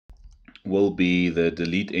will be the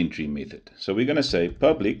delete entry method. So we're going to say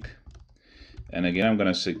public, and again I'm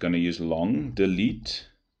going to use long delete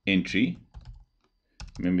entry.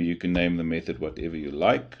 Remember, you can name the method whatever you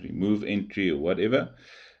like, remove entry or whatever.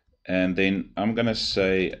 And then I'm going to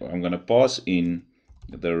say, I'm going to pass in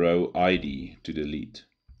the row ID to delete.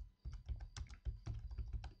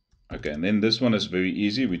 Okay, and then this one is very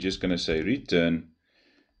easy. We're just going to say return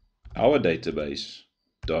our database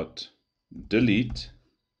dot delete,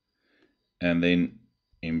 and then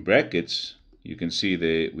in brackets you can see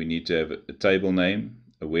there we need to have a table name,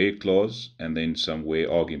 a where clause, and then some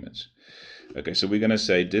where arguments. Okay, so we're going to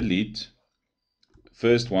say delete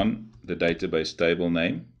first one, the database table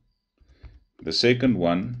name, the second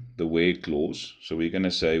one, the where clause. So we're going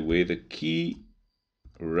to say where the key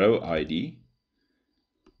row ID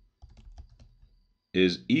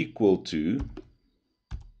is equal to,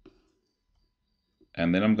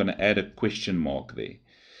 and then I'm going to add a question mark there.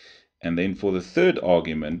 And then for the third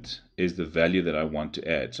argument is the value that I want to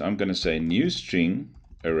add. So I'm going to say new string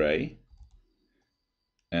array,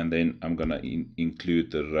 and then I'm going to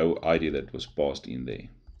include the row ID that was passed in there,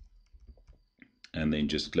 and then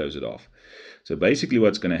just close it off. So basically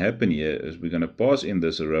what's going to happen here is we're going to pass in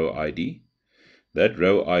this row ID. That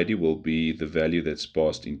row ID will be the value that's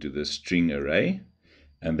passed into the string array,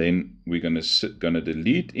 and then we're going to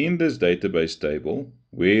delete in this database table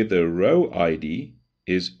where the row ID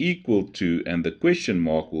is equal to, and the question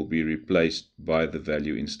mark will be replaced by the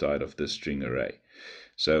value inside of the string array.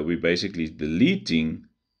 So we're basically deleting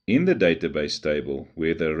in the database table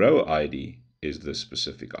where the row ID is the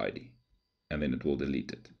specific ID, and then it will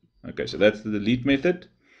delete it. Okay, so that's the delete method.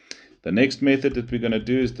 The next method that we're going to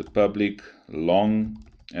do is the public long,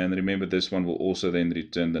 and remember this one will also then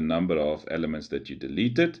return the number of elements that you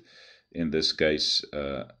deleted. In this case,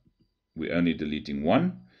 we're only deleting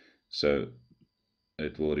one, so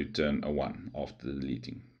it will return a 1 after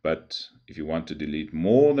deleting. But if you want to delete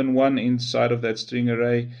more than one inside of that string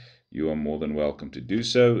array, you are more than welcome to do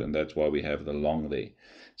so, and that's why we have the long there.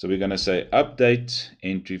 So we're going to say update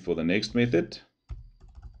entry for the next method.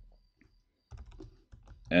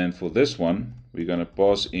 And for this one, we're going to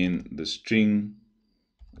pass in the string,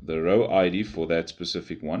 the row ID for that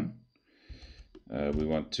specific one. We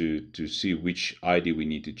want to see which ID we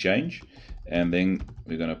need to change. And then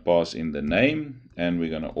we're going to pass in the name, and we're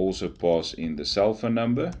going to also pass in the cell phone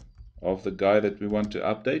number of the guy that we want to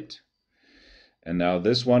update. And now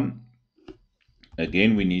this one,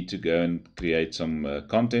 again, we need to go and create some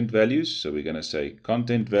content values. So we're going to say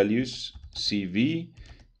content values CV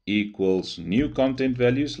equals new content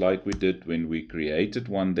values, like we did when we created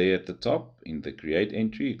one there at the top in the create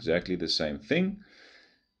entry, exactly the same thing.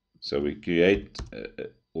 So we create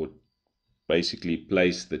or basically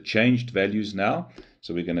place the changed values now.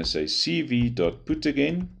 So we're going to say cv.put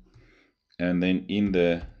again, and then in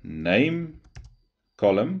the name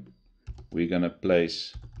column we're going to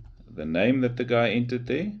place the name that the guy entered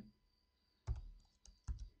there,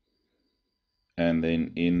 and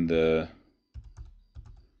then in the,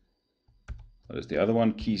 what is the other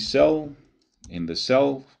one, key cell, in the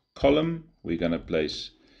cell column we're going to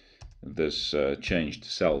place this changed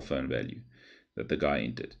cell phone value that the guy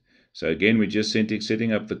entered. So again, we're just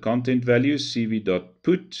setting up the content values.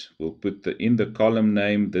 cv.put will put in the column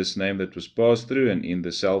name this name that was passed through, and in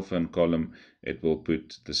the cell phone column it will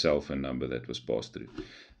put the cell phone number that was passed through.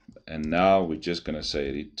 And now we're just going to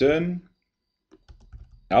say return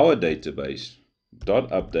our database dot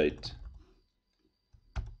update,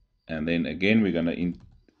 and then again we're going to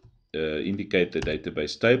indicate the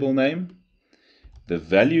database table name, the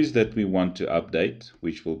values that we want to update,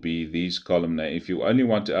 which will be these column name. If you only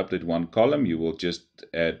want to update one column, you will just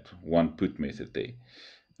add one put method there.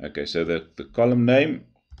 Okay, so the column name,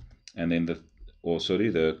 and then the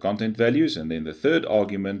content values, and then the third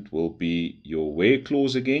argument will be your where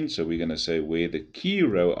clause again. So we're going to say where the key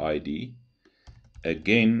row ID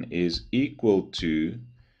again is equal to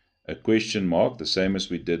a question mark, the same as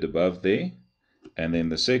we did above there, and then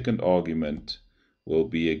the second argument will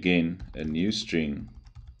be again a new string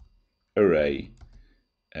array,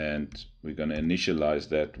 and we're going to initialize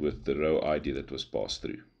that with the row ID that was passed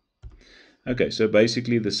through. Okay, so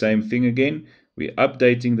basically the same thing again. We're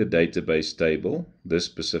updating the database table, this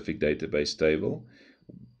specific database table.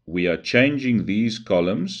 We are changing these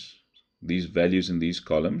columns, these values in these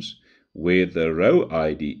columns, where the row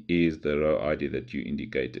ID is the row ID that you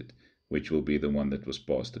indicated, which will be the one that was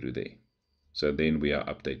passed through there. So then we are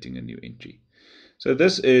updating a new entry. So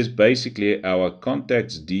this is basically our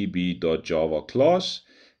contactsdb.java class,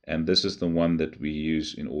 and this is the one that we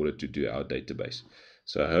use in order to do our database.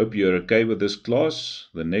 So I hope you're okay with this class.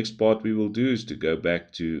 The next part we will do is to go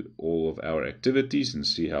back to all of our activities and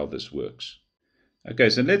see how this works. Okay,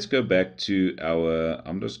 so let's go back to our,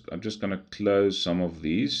 I'm just going to close some of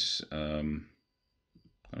these. I'm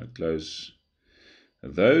going to close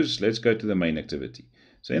those. Let's go to the main activity.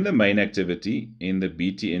 So in the main activity, in the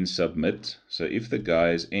btn submit, so if the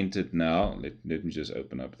guy is entered now, let me just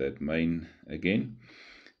open up that main again.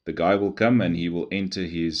 The guy will come and he will enter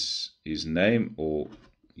his name, or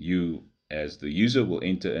you as the user will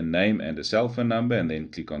enter a name and a cell phone number and then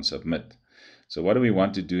click on submit. So what do we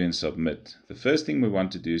want to do in submit? The first thing we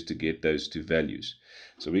want to do is to get those two values.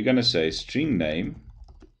 So we're going to say string name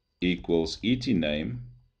equals etname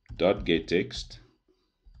dot getText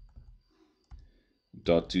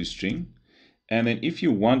dot toString. And then if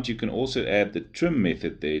you want, you can also add the trim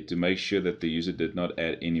method there to make sure that the user did not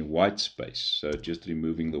add any white space. So just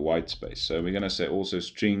removing the white space. So we're going to say also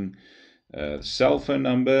string cell phone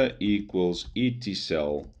number equals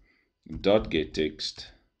etcell dot getText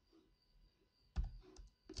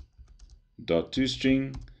dot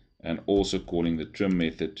toString, and also calling the trim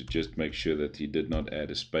method to just make sure that he did not add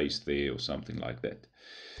a space there or something like that.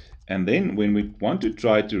 And then when we want to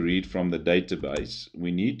try to read from the database,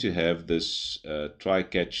 we need to have this try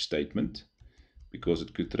catch statement, because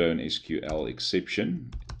it could throw an SQL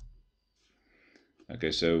exception.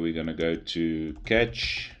 Okay, so we're going to go to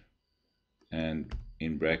catch and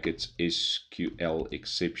in brackets SQL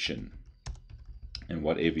exception, and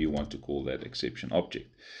whatever you want to call that exception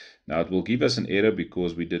object. Now it will give us an error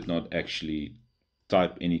because we did not actually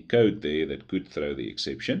type any code there that could throw the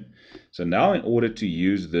exception. So now in order to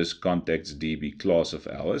use this contactsDB class of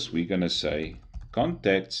ours, we're going to say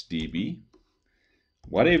contactsDB,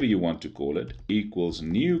 whatever you want to call it, equals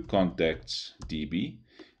new contactsDB,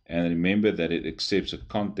 and remember that it accepts a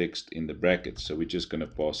context in the brackets, so we're just going to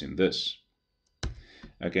pass in this.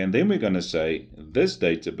 Okay, and then we're going to say this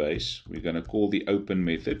database, we're going to call the open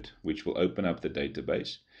method, which will open up the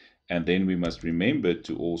database. And then we must remember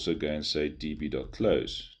to also go and say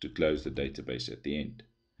db.close to close the database at the end.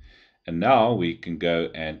 And now we can go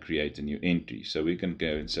and create a new entry. So we can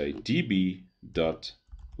go and say db.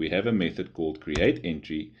 We have a method called create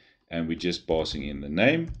entry, and we're just passing in the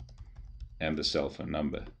name and the cell phone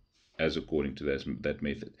number as according to that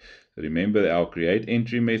method. So remember our create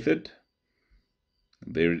entry method.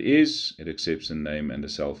 There it is. It accepts the name and the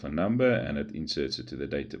cell phone number, and it inserts it to the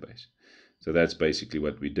database. So that's basically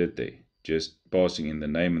what we did there. Just passing in the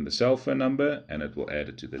name and the cell phone number, and it will add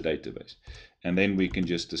it to the database. And then we can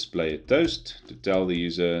just display a toast to tell the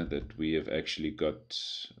user that we have actually got,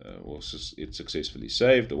 or it's successfully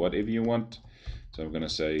saved, or whatever you want. So I'm going to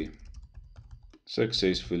say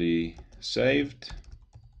successfully saved.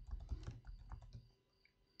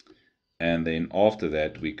 And then after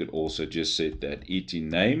that, we could also just set that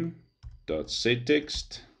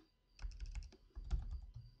etname.setText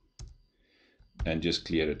and just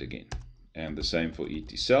clear it again. And the same for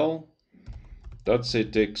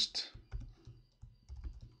etcell.setText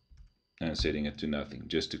and setting it to nothing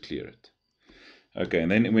just to clear it. Okay,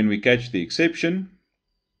 and then when we catch the exception,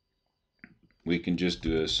 we can just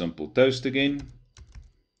do a simple toast again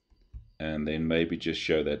and then maybe just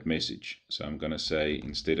show that message. So I'm going to say,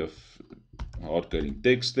 instead of hard coding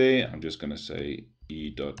text there, I'm just going to say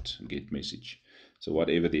e.getMessage. So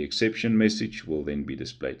whatever the exception message will then be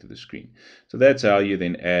displayed to the screen. So that's how you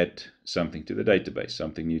then add something to the database,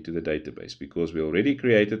 something new to the database. Because we already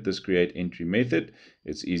created this create entry method,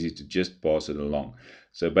 it's easy to just pass it along.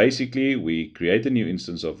 So basically, we create a new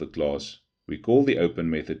instance of the class. We call the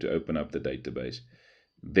open method to open up the database.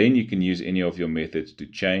 Then you can use any of your methods to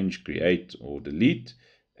change, create, or delete,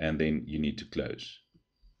 and then you need to close.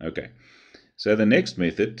 Okay, so the next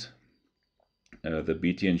method, the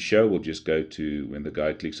btn show, will just go to when the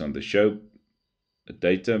guy clicks on the show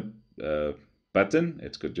data button.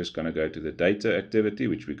 It's just going to go to the data activity,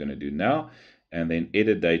 which we're going to do now, and then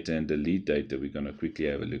edit data and delete data we're going to quickly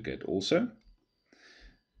have a look at also.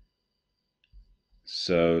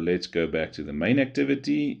 So let's go back to the main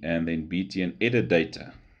activity and then btn edit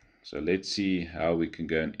data. So let's see how we can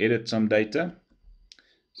go and edit some data.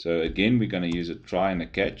 So again, we're going to use a try and a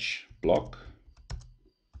catch block.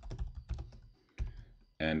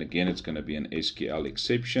 And again, it's going to be an SQL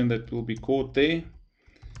exception that will be caught there.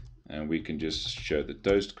 And we can just show the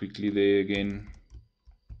toast quickly there again.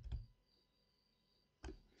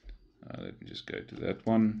 Let me just go to that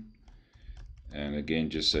one. And again,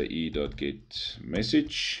 just say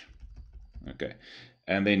e.getMessage. Okay.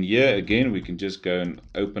 And then here again, we can just go and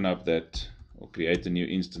open up that or create a new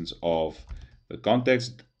instance of the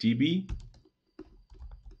contactsDB.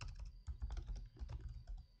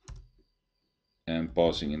 and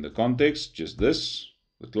passing in the context, just this,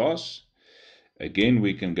 the class. Again,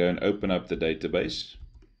 we can go and open up the database,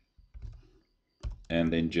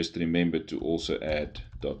 and then just remember to also add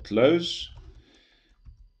 .close,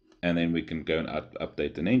 and then we can go and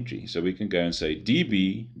update an entry. So we can go and say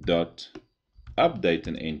db.update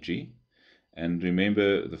an entry, and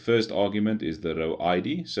remember the first argument is the row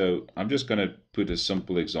ID. So I'm just going to put a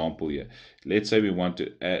simple example here. Let's say we want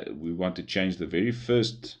to change the very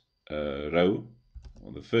first row,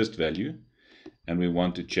 or the first value, and we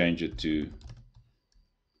want to change it to,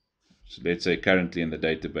 so let's say currently in the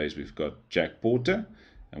database we've got Jack Porter,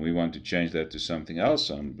 and we want to change that to something else.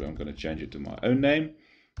 So I'm going to change it to my own name,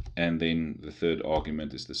 and then the third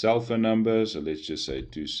argument is the cell phone number. So let's just say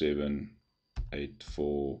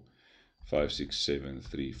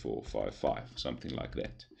 2784567345, something like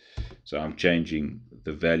that. So I'm changing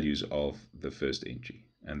the values of the first entry,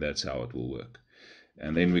 and that's how it will work.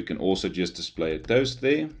 And then we can also just display a toast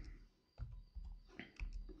there.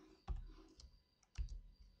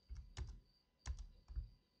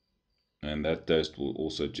 And that toast will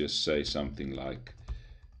also just say something like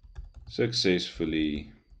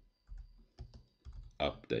successfully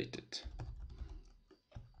updated.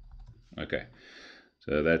 Okay,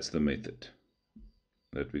 so that's the method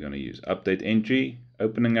that we're going to use. Update entry,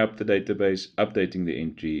 opening up the database, updating the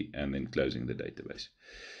entry, and then closing the database.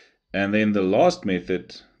 And then the last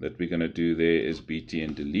method that we're going to do there is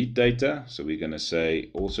btn delete data. So we're going to say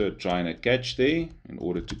also try and a catch there in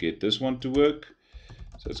order to get this one to work.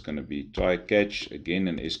 So it's going to be try catch, again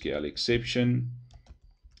an SQL exception,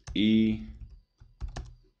 E.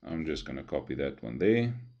 I'm just going to copy that one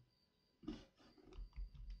there.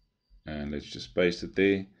 And let's just paste it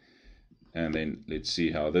there. And then let's see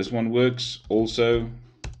how this one works. Also,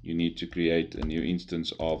 you need to create a new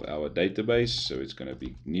instance of our database. So it's going to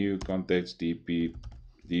be new context db,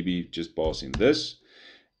 just pass in this.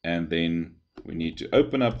 And then we need to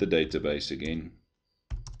open up the database again,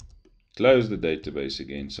 close the database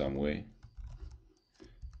again somewhere,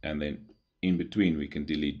 and then in between we can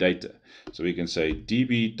delete data. So we can say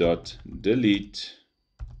db.delete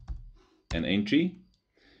an entry,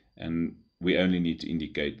 and we only need to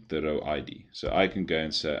indicate the row ID. So I can go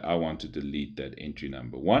and say I want to delete that entry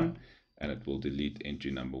number 1, and it will delete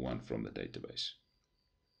entry number 1 from the database.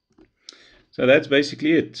 So that's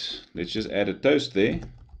basically it. Let's just add a toast there.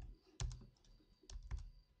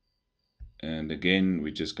 And again,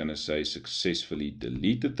 we're just going to say successfully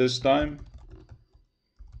deleted this time.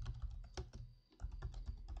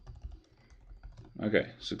 Okay,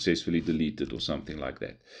 successfully deleted or something like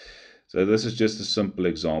that. So this is just a simple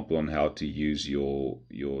example on how to use your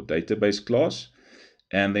database class.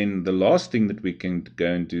 And then the last thing that we can go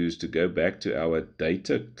and do is to go back to our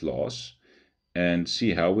data class and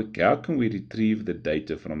see how can we retrieve the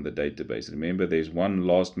data from the database. Remember, there's one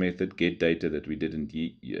last method, get data, that we didn't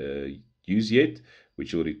use yet,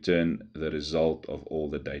 which will return the result of all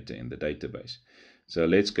the data in the database. So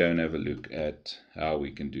let's go and have a look at how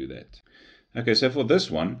we can do that. Okay, so for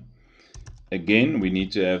this one, again, we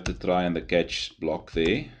need to have the try and the catch block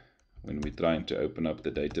there when we're trying to open up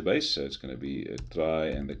the database. So it's going to be a try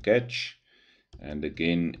and the catch. And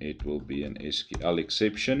again, it will be an SQL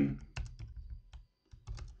exception.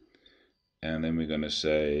 And then we're going to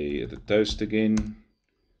say the toast again.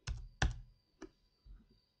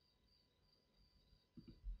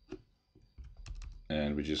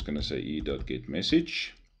 And we're just going to say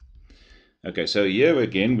e.getMessage. Okay, so here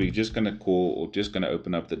again, we're just going to call, or just going to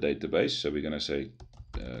open up the database. So we're going to say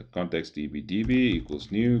context db equals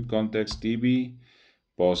new context db,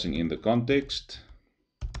 passing in the context.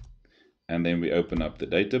 And then we open up the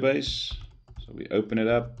database. So we open it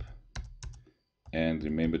up, and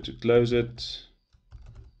remember to close it.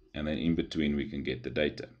 And then in between, we can get the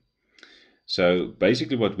data. So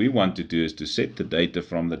basically what we want to do is to set the data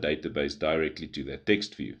from the database directly to that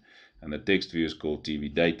text view. And the text view is called TV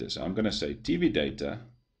data. So I'm going to say TV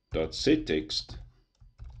data.setText,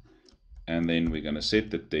 and then we're going to set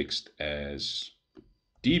the text as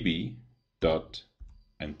db dot,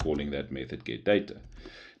 and calling that method get data.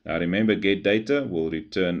 Now remember, get data will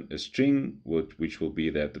return a string, which will be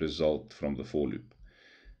that result from the for loop.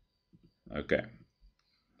 Okay,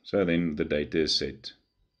 so then the data is set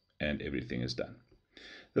and everything is done.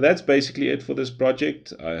 So that's basically it for this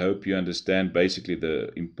project. I hope you understand basically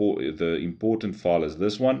the important file is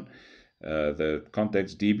this one, the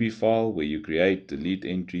context DB file, where you create, delete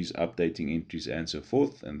entries, updating entries, and so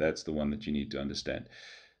forth. And that's the one that you need to understand.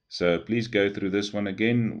 So please go through this one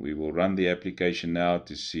again. We will run the application now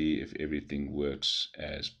to see if everything works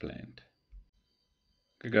as planned.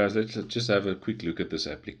 Okay guys, let's just have a quick look at this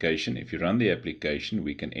application. If you run the application,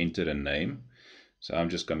 we can enter a name. So I'm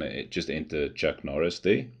just going to just enter Chuck Norris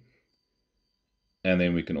there. And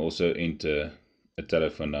then we can also enter a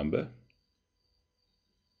telephone number.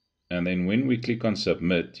 And then when we click on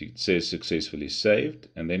submit, it says successfully saved.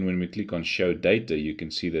 And then when we click on show data, you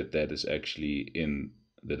can see that that is actually in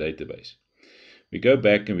the database. We go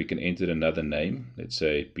back and we can enter another name. Let's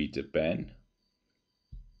say Peter Pan.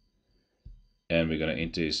 And we're going to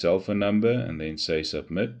enter his cell phone number and then say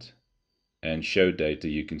submit. And show data,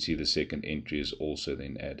 you can see the second entry is also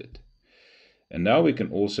then added. And now we can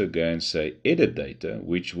also go and say edit data,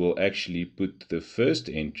 which will actually put the first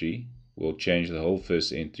entry, will change the whole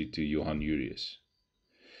first entry to Johan Jurrius.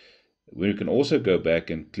 We can also go back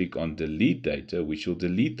and click on delete data, which will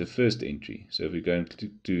delete the first entry. So if we go and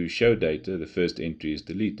click to show data, the first entry is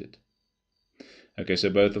deleted. Okay, so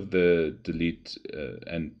both of the delete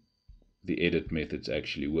and the edit methods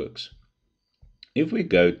actually works. If we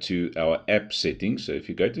go to our app settings, so if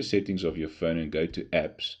you go to settings of your phone and go to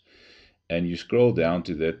apps, and you scroll down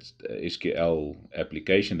to that SQL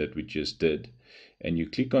application that we just did, and you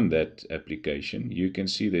click on that application, you can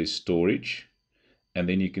see there's storage, and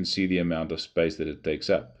then you can see the amount of space that it takes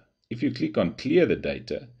up. If you click on clear the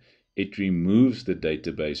data, it removes the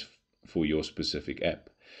database for your specific app.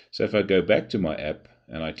 So if I go back to my app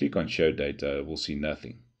and I click on show data, I will see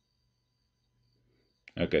nothing.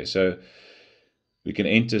 Okay, so we can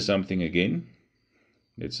enter something again.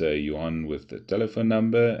 Let's say Johan with the telephone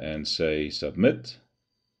number and say submit.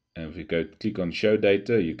 And if we go click on show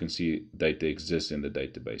data, you can see data exists in the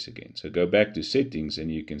database again. So go back to settings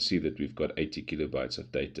and you can see that we've got 80 kilobytes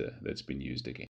of data that's been used again.